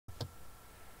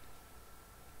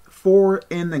For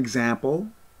an example,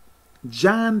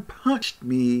 John punched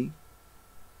me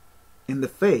in the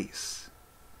face.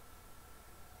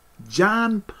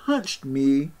 John punched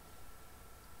me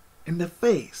in the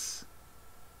face.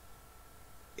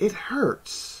 It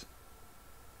hurts.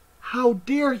 How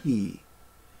dare he?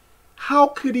 How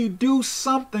could he do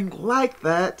something like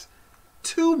that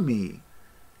to me?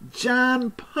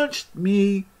 John punched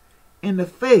me in the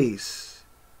face.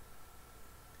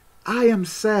 I am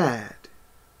sad.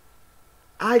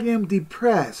 I am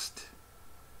depressed.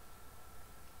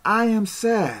 I am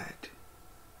sad.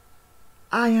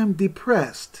 I am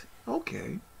depressed.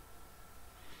 Okay.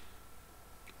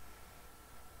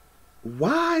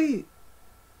 Why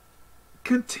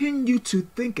continue to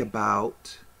think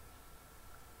about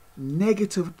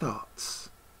negative thoughts?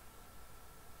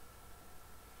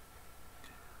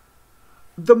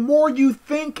 The more you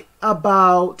think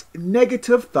about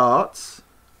negative thoughts,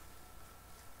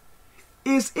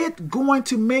 is it going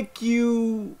to make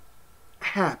you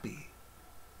happy?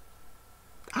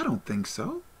 I don't think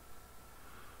so.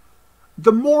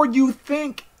 The more you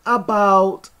think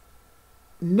about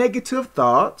negative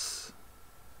thoughts,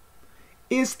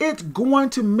 is it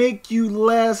going to make you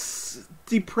less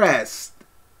depressed,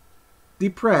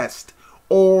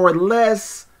 or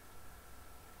less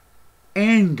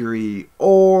angry,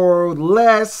 or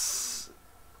less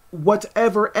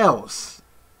whatever else?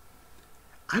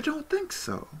 I don't think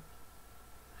so.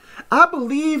 I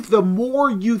believe the more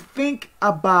you think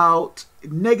about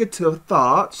negative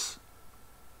thoughts,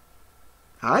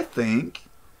 I think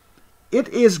it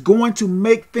is going to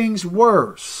make things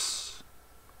worse.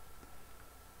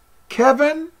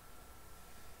 Kevin?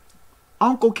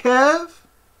 Uncle Kev?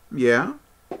 Yeah.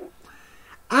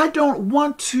 I don't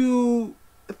want to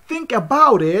think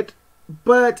about it,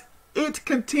 but it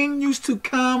continues to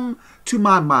come to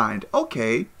my mind.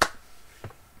 Okay.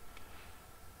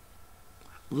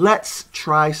 Let's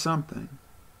try something.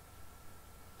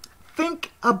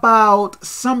 Think about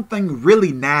something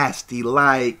really nasty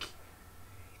like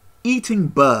eating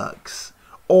bugs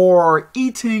or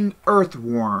eating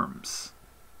earthworms.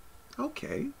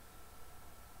 Okay.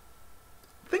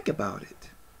 Think about it.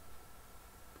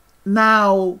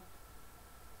 Now,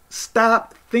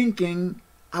 stop thinking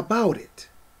about it.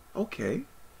 Okay.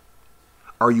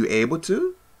 Are you able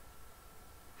to?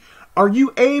 Are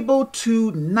you able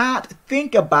to not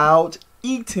think about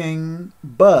eating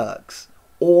bugs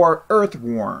or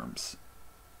earthworms?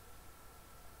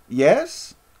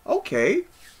 Yes? Okay.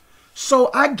 So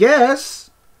I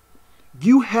guess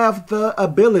you have the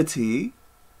ability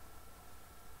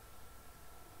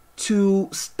to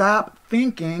stop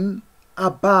thinking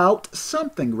about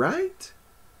something, right?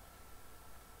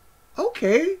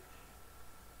 Okay.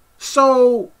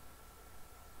 So,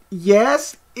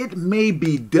 yes, it may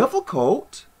be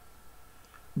difficult,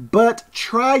 but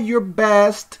try your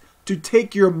best to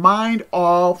take your mind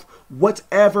off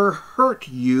whatever hurt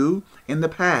you in the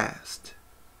past.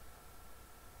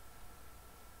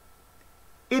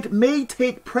 It may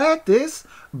take practice,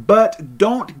 but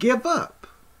don't give up.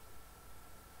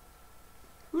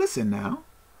 Listen now.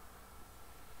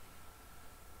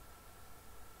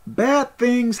 Bad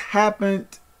things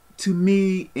happened to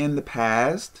me in the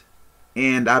past,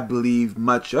 and I believe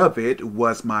much of it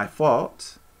was my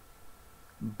fault,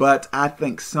 but I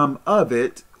think some of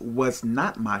it was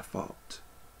not my fault.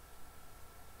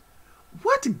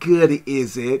 What good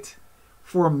is it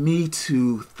for me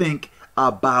to think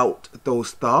about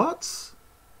those thoughts?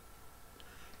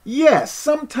 Yes,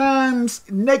 sometimes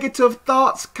negative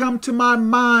thoughts come to my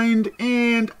mind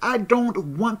and I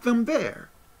don't want them there.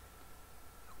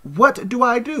 What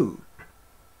do?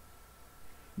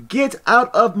 Get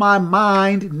out of my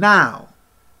mind now,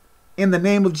 in the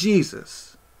name of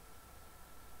Jesus.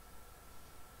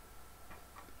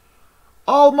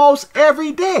 Almost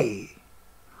every day,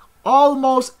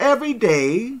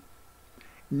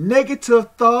 negative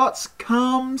thoughts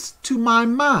comes to my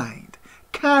mind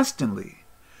constantly.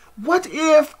 What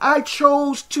if I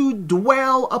chose to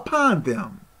dwell upon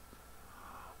them?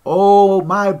 Oh,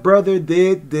 my brother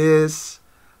did this.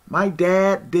 My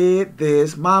dad did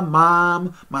this. My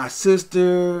mom, my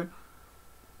sister,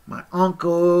 my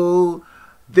uncle,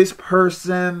 this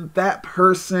person, that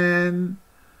person,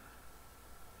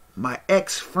 my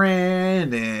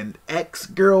ex-friend and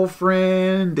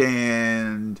ex-girlfriend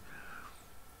and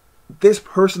this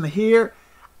person here.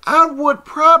 I would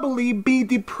probably be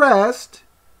depressed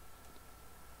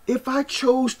if I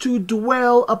chose to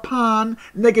dwell upon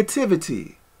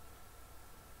negativity.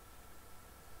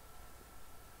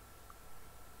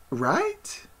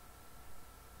 Right?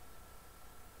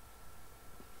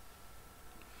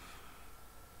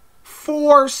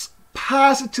 Force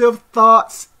positive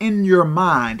thoughts in your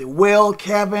mind. Well,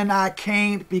 Kevin, I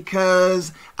can't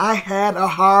because I had a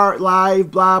hard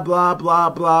life, blah, blah, blah,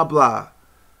 blah, blah.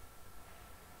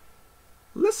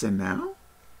 Listen now.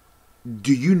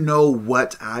 Do you know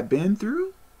what I've been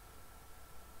through?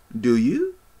 Do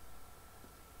you?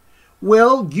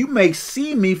 Well, you may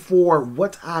see me for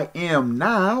what I am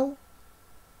now,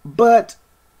 but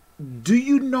do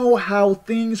you know how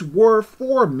things were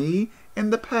for me in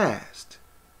the past?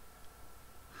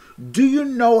 Do you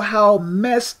know how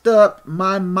messed up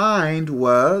my mind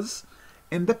was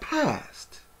in the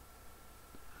past?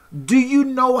 Do you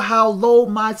know how low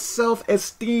my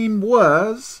self-esteem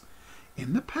was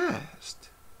in the past?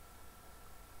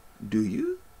 Do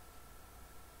you?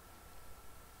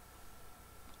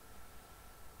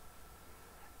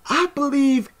 I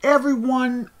believe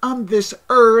everyone on this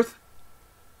earth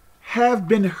have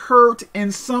been hurt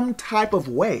in some type of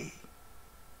way,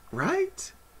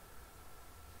 right?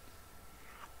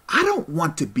 I don't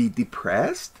want to be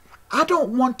depressed. I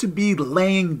don't want to be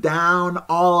laying down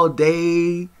all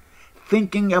day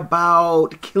thinking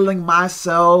about killing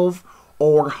myself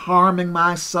or harming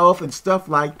myself and stuff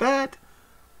like that.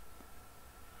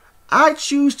 I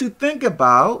choose to think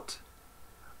about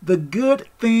the good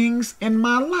things in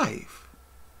my life.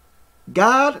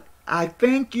 God, I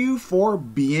thank you for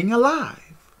being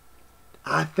alive.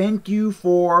 I thank you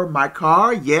for my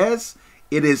car. Yes,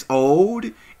 it is old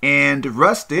and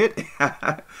rusted,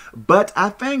 but I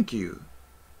thank you.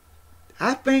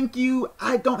 I thank you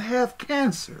I don't have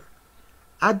cancer.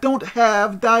 I don't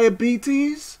have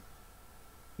diabetes,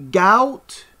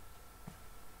 gout,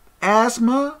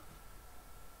 asthma,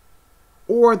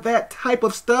 or that type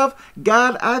of stuff.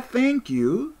 God, I thank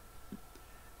you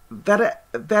that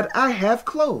I have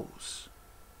clothes.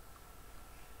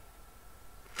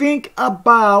 Think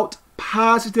about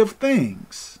positive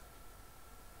things.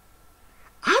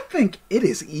 I think it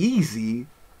is easy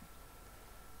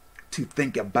to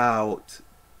think about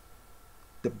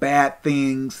the bad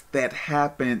things that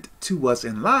happened to us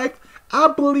in life. I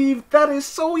believe that is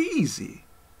so easy.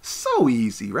 So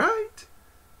easy, right?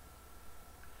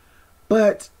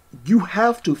 But you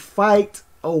have to fight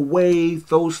away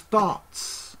those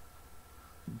thoughts.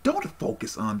 Don't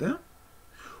focus on them.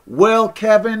 Well,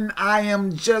 Kevin, I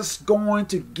am just going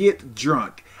to get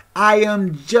drunk. I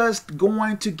am just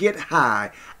going to get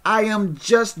high. I am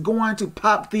just going to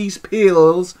pop these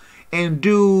pills and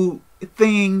do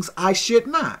things I should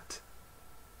not.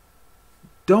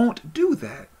 Don't do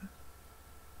that.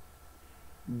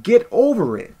 Get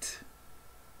over it.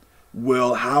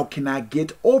 Well, how can I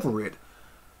get over it?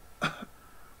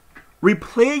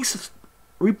 Replace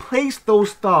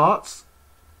those thoughts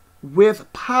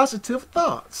with positive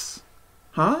thoughts.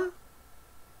 Huh?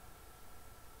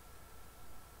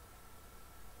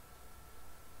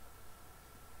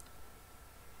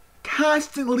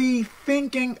 Constantly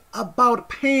thinking about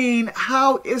pain,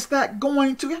 how is that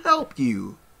going to help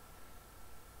you?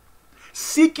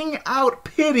 Seeking out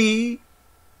pity,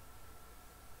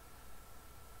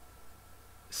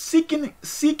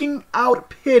 seeking out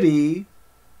pity,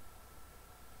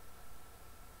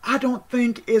 I don't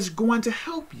think is going to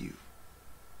help you.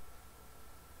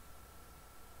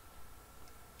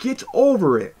 Get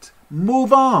over it.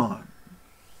 Move on.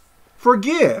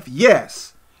 Forgive.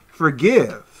 Yes,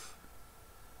 forgive.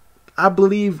 I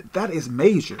believe that is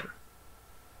major.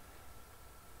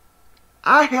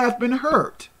 I have been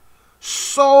hurt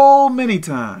so many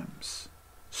times.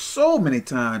 So many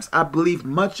times. I believe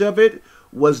much of it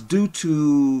was due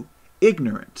to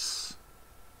ignorance.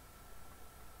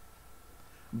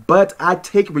 But I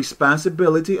take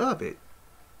responsibility of it.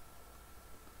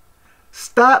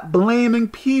 Stop blaming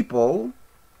people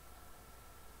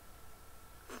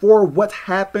for what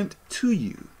happened to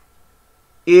you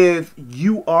if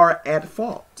you are at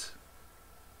fault.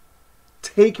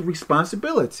 Take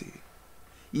responsibility.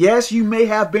 Yes, you may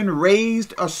have been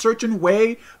raised a certain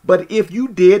way, but if you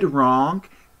did wrong,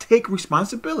 take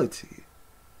responsibility.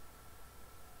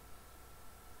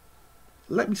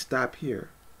 Let me stop here.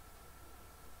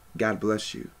 God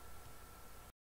bless you.